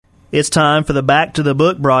It's time for the Back to the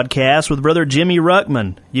Book broadcast with Brother Jimmy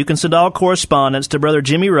Ruckman. You can send all correspondence to Brother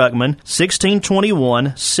Jimmy Ruckman,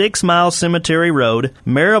 1621 6 Mile Cemetery Road,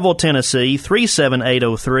 Maryville, Tennessee,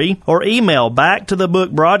 37803, or email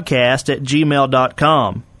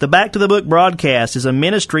backtothebookbroadcast@gmail.com. The Back to the Book broadcast is a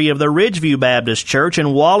ministry of the Ridgeview Baptist Church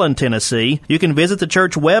in Walland, Tennessee. You can visit the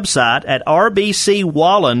church website at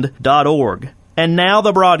rbcwalland.org. And now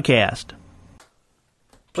the broadcast.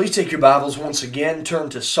 Please take your Bibles once again, turn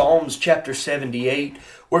to Psalms chapter 78.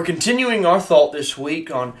 We're continuing our thought this week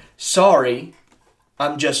on Sorry,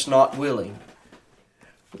 I'm Just Not Willing.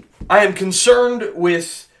 I am concerned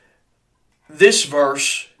with this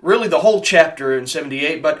verse, really the whole chapter in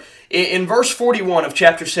 78, but in verse 41 of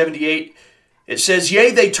chapter 78, it says,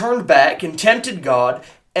 "Yea, they turned back and tempted God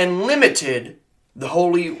and limited the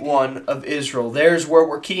Holy One of Israel." There's where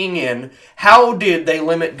we're keying in. How did they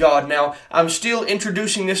limit God? Now, I'm still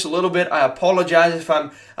introducing this a little bit. I apologize if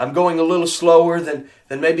I'm going a little slower than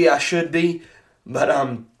maybe I should be. But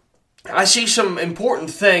I see some important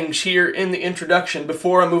things here in the introduction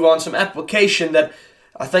before I move on, some application that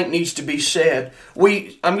I think needs to be said.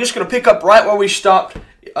 I'm just going to pick up right where we stopped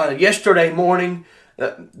yesterday morning.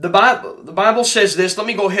 The Bible says this. Let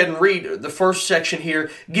me go ahead and read the first section here.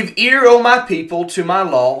 "Give ear, O my people, to my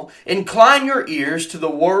law. Incline your ears to the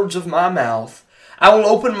words of my mouth. I will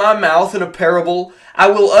open my mouth in a parable. I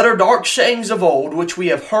will utter dark sayings of old, which we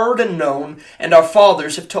have heard and known, and our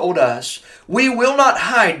fathers have told us. We will not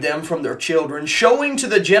hide them from their children, showing to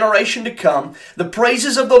the generation to come the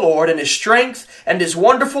praises of the Lord and His strength and His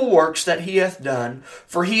wonderful works that He hath done.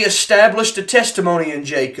 For He established a testimony in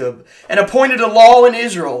Jacob, and appointed a law in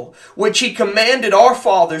Israel, which He commanded our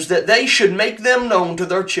fathers, that they should make them known to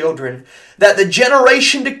their children, that the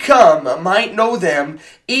generation to come might know them,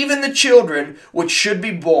 even the children which should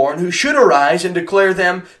be born, who should arise and declare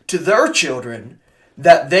them to their children,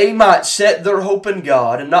 that they might set their hope in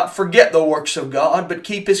God, and not forget the works of God, but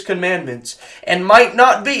keep His commandments, and might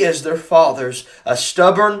not be as their fathers, a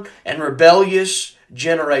stubborn and rebellious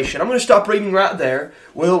generation." I'm going to stop reading right there.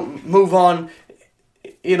 We'll move on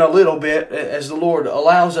in a little bit as the Lord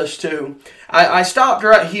allows us to. I stopped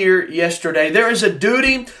right here yesterday. There is a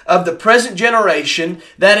duty of the present generation,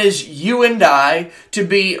 that is you and I, to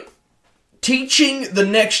be teaching the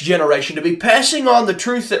next generation, to be passing on the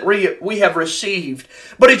truth that we have received.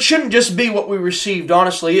 But it shouldn't just be what we received,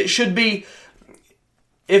 honestly. It should be,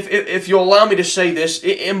 if you'll allow me to say this,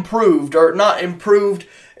 improved, or not improved.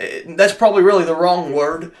 That's probably really the wrong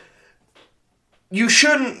word. You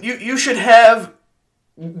should have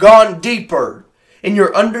gone deeper in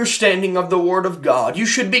your understanding of the Word of God. You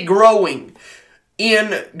should be growing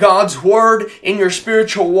in God's Word, in your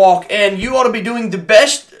spiritual walk, and you ought to be doing the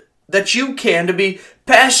best that you can to be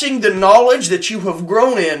passing the knowledge that you have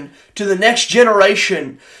grown in to the next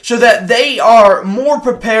generation, so that they are more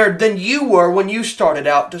prepared than you were when you started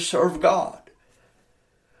out to serve God.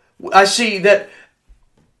 I see that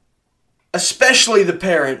especially the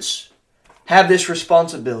parents have this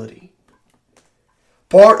responsibility.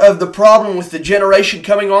 Part of the problem with the generation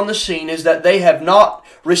coming on the scene is that they have not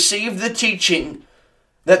received the teaching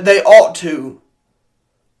that they ought to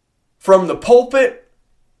from the pulpit,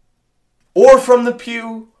 or from the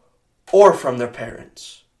pew, or from their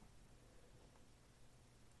parents.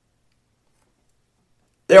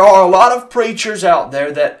 There are a lot of preachers out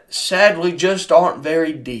there that sadly just aren't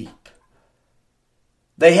very deep.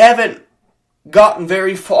 They haven't gotten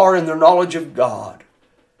very far in their knowledge of God.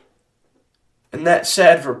 And that's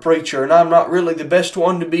sad for a preacher, and I'm not really the best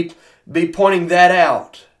one to be pointing that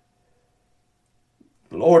out.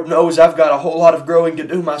 The Lord knows I've got a whole lot of growing to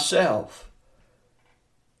do myself.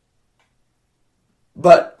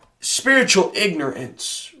 But spiritual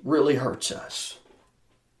ignorance really hurts us.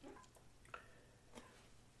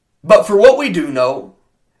 But for what we do know,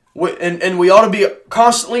 and we ought to be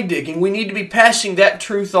constantly digging, we need to be passing that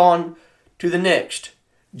truth on to the next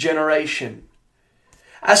generation.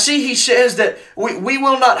 I see he says that we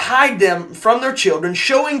will not hide them from their children,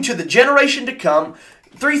 showing to the generation to come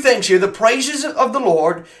three things here: the praises of the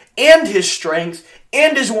Lord, and His strength,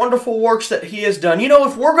 and His wonderful works that He has done. You know,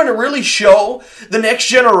 if we're going to really show the next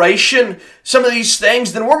generation some of these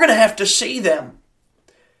things, then we're going to have to see them.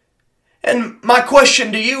 And my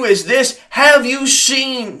question to you is this: have you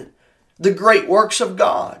seen the great works of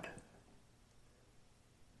God?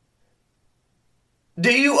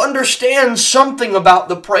 Do you understand something about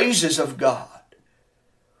the praises of God,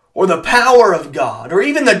 or the power of God, or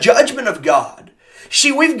even the judgment of God?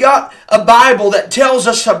 See, we've got a Bible that tells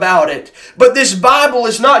us about it, but this Bible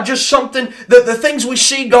is not just something that the things we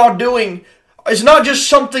see God doing is not just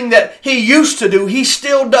something that He used to do. He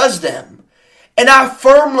still does them. And I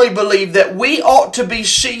firmly believe that we ought to be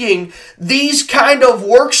seeing these kind of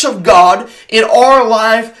works of God in our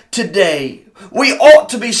life today. We ought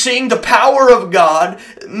to be seeing the power of God,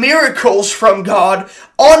 miracles from God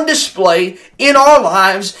on display in our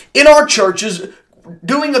lives, in our churches,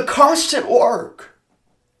 doing a constant work.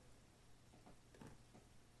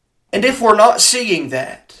 And if we're not seeing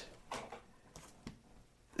that,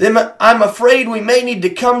 then I'm afraid we may need to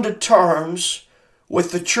come to terms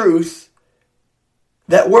with the truth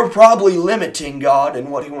that we're probably limiting God in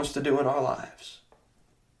what He wants to do in our lives.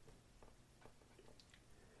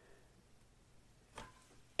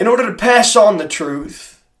 In order to pass on the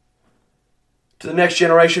truth to the next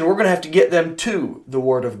generation, we're going to have to get them to the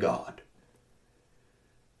Word of God.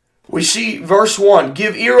 We see verse 1,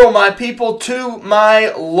 "Give ear, O my people, to my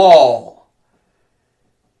law."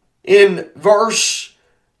 In verse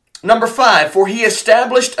number 5, "For he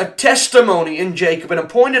established a testimony in Jacob and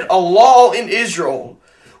appointed a law in Israel,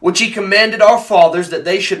 which he commanded our fathers that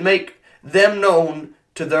they should make them known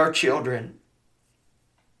to their children."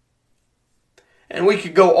 And we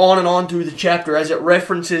could go on and on through the chapter as it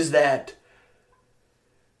references that.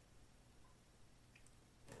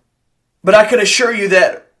 But I can assure you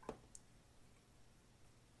that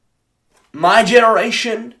my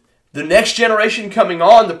generation, the next generation coming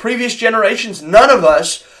on, the previous generations, none of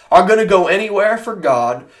us are going to go anywhere for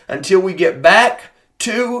God until we get back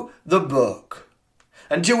to the book.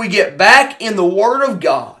 Until we get back in the Word of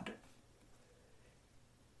God.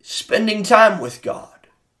 Spending time with God.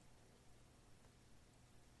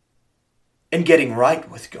 And getting right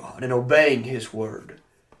with God and obeying His Word.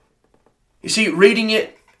 You see, reading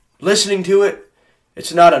it, listening to it,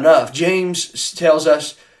 it's not enough. James tells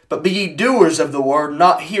us, "But be ye doers of the Word,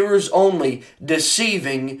 not hearers only,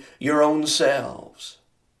 deceiving your own selves."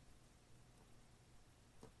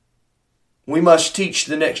 We must teach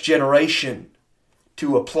the next generation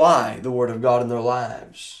to apply the Word of God in their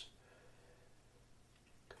lives.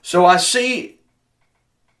 So I see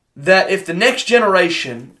that if the next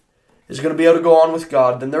generation is going to be able to go on with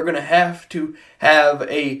God, then they're going to have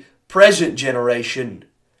a present generation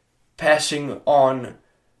passing on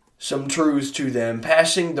some truths to them,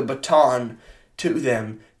 passing the baton to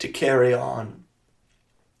them to carry on.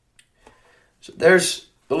 So there's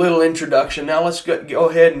the little introduction. Now let's go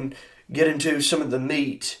ahead and get into some of the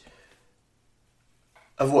meat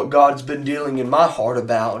of what God's been dealing in my heart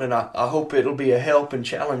about, and I hope it'll be a help and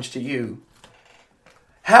challenge to you.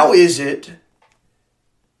 How is it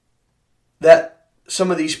that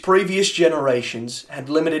some of these previous generations had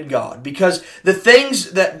limited God? Because the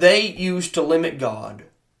things that they used to limit God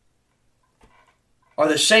are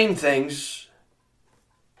the same things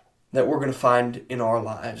that we're going to find in our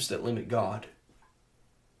lives that limit God.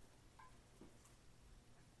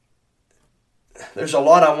 There's a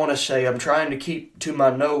lot I want to say. I'm trying to keep to my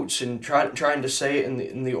notes and trying to say it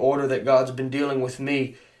in the order that God's been dealing with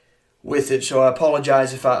me with it. So I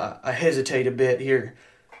apologize if I hesitate a bit here.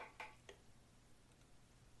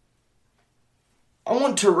 I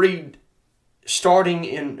want to read, starting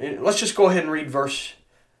in let's just go ahead and read verse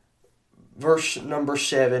number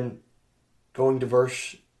 7, going to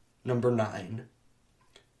verse number 9.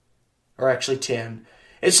 Or actually 10.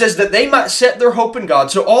 It says that they might set their hope in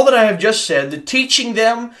God. So all that I have just said, the teaching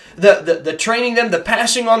them, the training them, the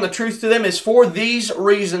passing on the truth to them is for these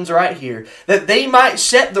reasons right here. That they might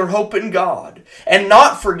set their hope in God and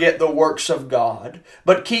not forget the works of God,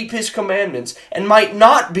 but keep His commandments, and might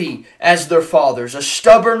not be as their fathers, a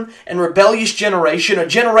stubborn and rebellious generation, a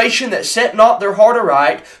generation that set not their heart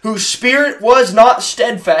aright, whose spirit was not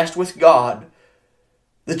steadfast with God.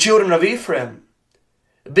 The children of Ephraim,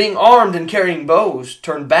 being armed and carrying bows,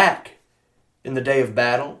 turned back in the day of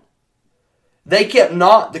battle. They kept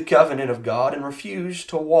not the covenant of God and refused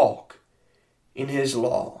to walk in His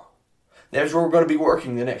law. There's where we're going to be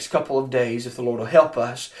working the next couple of days, if the Lord will help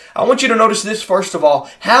us. I want you to notice this first of all.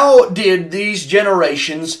 How did these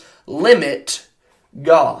generations limit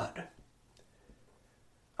God?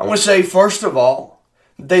 I want to say, first of all,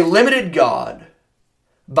 they limited God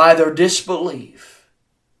by their disbelief.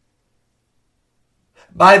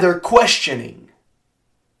 By their questioning.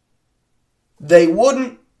 They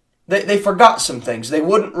forgot some things. They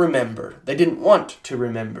wouldn't remember. They didn't want to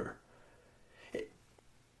remember.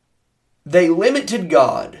 They limited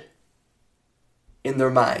God in their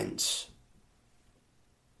minds.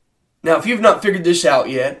 Now, if you've not figured this out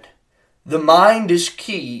yet, the mind is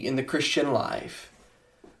key in the Christian life.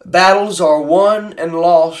 Battles are won and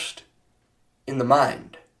lost in the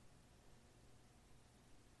mind.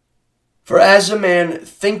 For as a man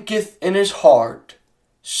thinketh in his heart,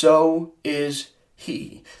 so is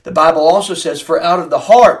he. The Bible also says, for out of the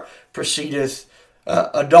heart proceedeth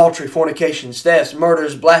adultery, fornications, thefts,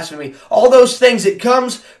 murders, blasphemy, all those things that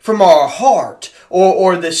comes from our heart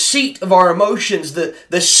or the seat of our emotions,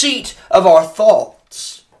 the seat of our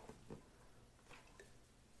thoughts.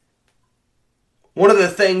 One of the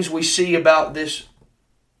things we see about this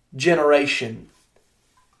generation,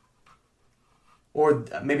 or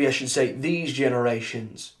maybe I should say these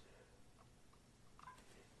generations,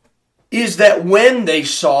 is that when they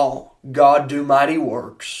saw God do mighty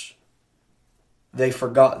works, they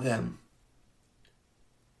forgot them.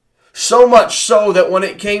 So much so that when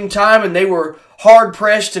it came time and they were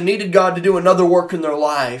hard-pressed and needed God to do another work in their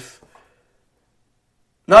life,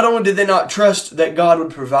 not only did they not trust that God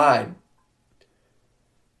would provide,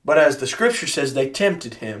 but as the Scripture says, they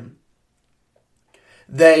tempted Him.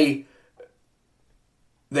 They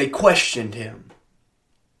questioned Him.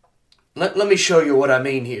 Let me show you what I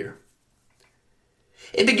mean here.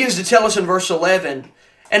 It begins to tell us in verse 11,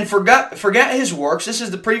 and forgot His works. This is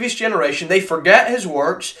the previous generation. They forgot His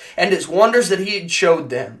works and His wonders that He had showed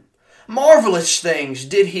them. Marvelous things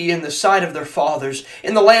did He in the sight of their fathers,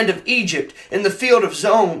 in the land of Egypt, in the field of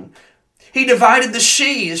Zon. He divided the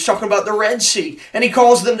sea, it's talking about the Red Sea, and He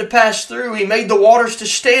caused them to pass through. He made the waters to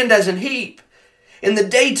stand as an heap. In the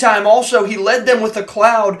daytime also He led them with a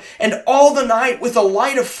cloud, and all the night with a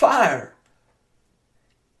light of fire.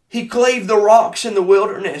 He clave the rocks in the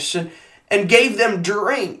wilderness and gave them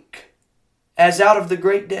drink as out of the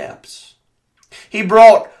great depths. He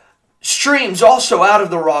brought streams also out of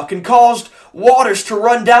the rock and caused waters to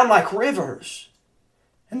run down like rivers.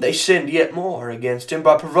 And they sinned yet more against Him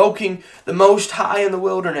by provoking the Most High in the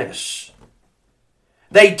wilderness.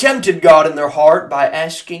 They tempted God in their heart by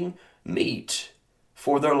asking meat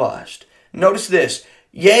for their lust. Notice this.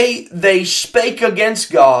 Yea, they spake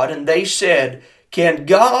against God, and they said, can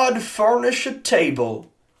God furnish a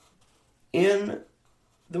table in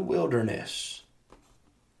the wilderness?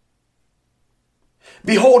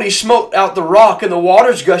 Behold, He smote out the rock, and the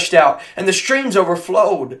waters gushed out, and the streams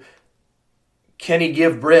overflowed. Can He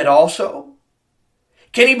give bread also?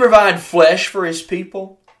 Can He provide flesh for His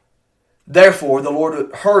people? Therefore the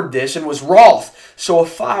Lord heard this and was wroth. So a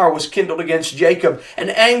fire was kindled against Jacob, and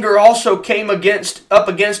anger also came up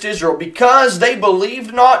against Israel, because they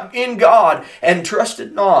believed not in God and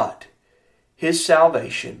trusted not His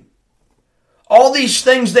salvation. All these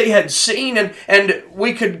things they had seen, and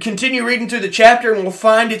we could continue reading through the chapter and we'll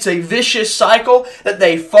find it's a vicious cycle that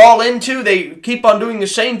they fall into. They keep on doing the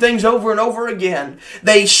same things over and over again.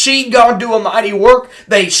 They see God do a mighty work.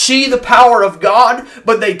 They see the power of God,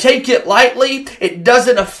 but they take it lightly. It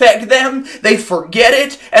doesn't affect them. They forget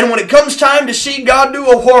it. And when it comes time to see God do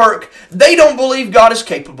a work, they don't believe God is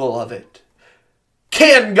capable of it.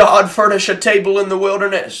 Can God furnish a table in the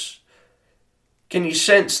wilderness? Can you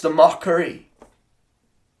sense the mockery?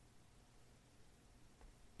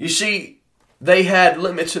 You see, they had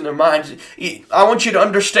limits in their minds. I want you to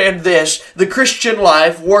understand this. The Christian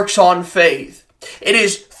life works on faith. It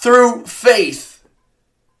is through faith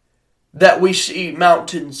that we see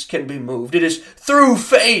mountains can be moved. It is through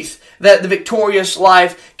faith that the victorious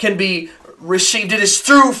life can be received. It is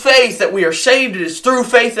through faith that we are saved. It is through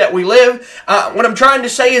faith that we live. What I'm trying to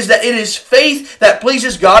say is that it is faith that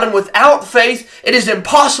pleases God, and without faith it is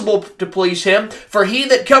impossible to please Him. For he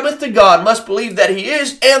that cometh to God must believe that He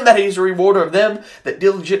is, and that He is a rewarder of them that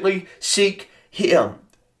diligently seek Him.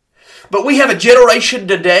 But we have a generation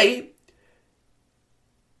today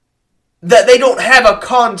that they don't have a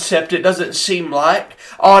concept, it doesn't seem like,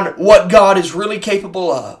 on what God is really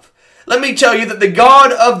capable of. Let me tell you that the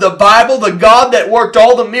God of the Bible, the God that worked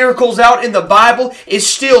all the miracles out in the Bible, is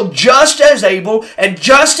still just as able and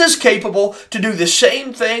just as capable to do the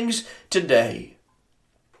same things today.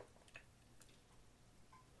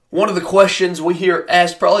 One of the questions we hear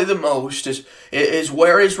asked probably the most is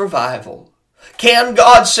where is revival? Can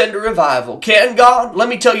God send a revival? Can God? Let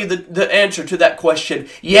me tell you the answer to that question.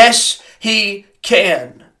 Yes, He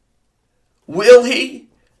can. Will He?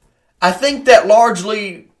 I think that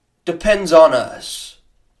largely depends on us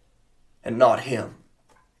and not Him.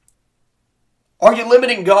 Are you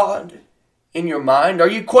limiting God in your mind? Are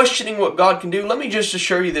you questioning what God can do? Let me just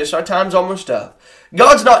assure you this. Our time's almost up.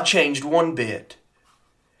 God's not changed one bit.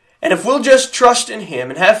 And if we'll just trust in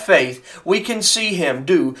Him and have faith, we can see Him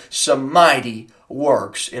do some mighty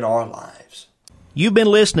works in our lives. You've been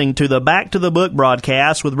listening to the Back to the Book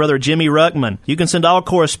broadcast with Brother Jimmy Ruckman. You can send all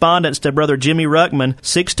correspondence to Brother Jimmy Ruckman,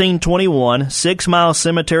 1621 6 Mile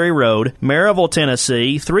Cemetery Road, Maryville,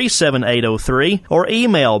 Tennessee, 37803, or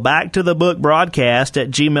email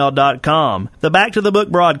backtothebookbroadcast@gmail.com. The Back to the Book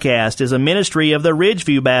broadcast is a ministry of the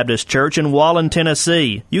Ridgeview Baptist Church in Wallen,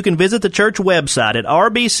 Tennessee. You can visit the church website at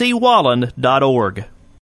rbcwallen.org.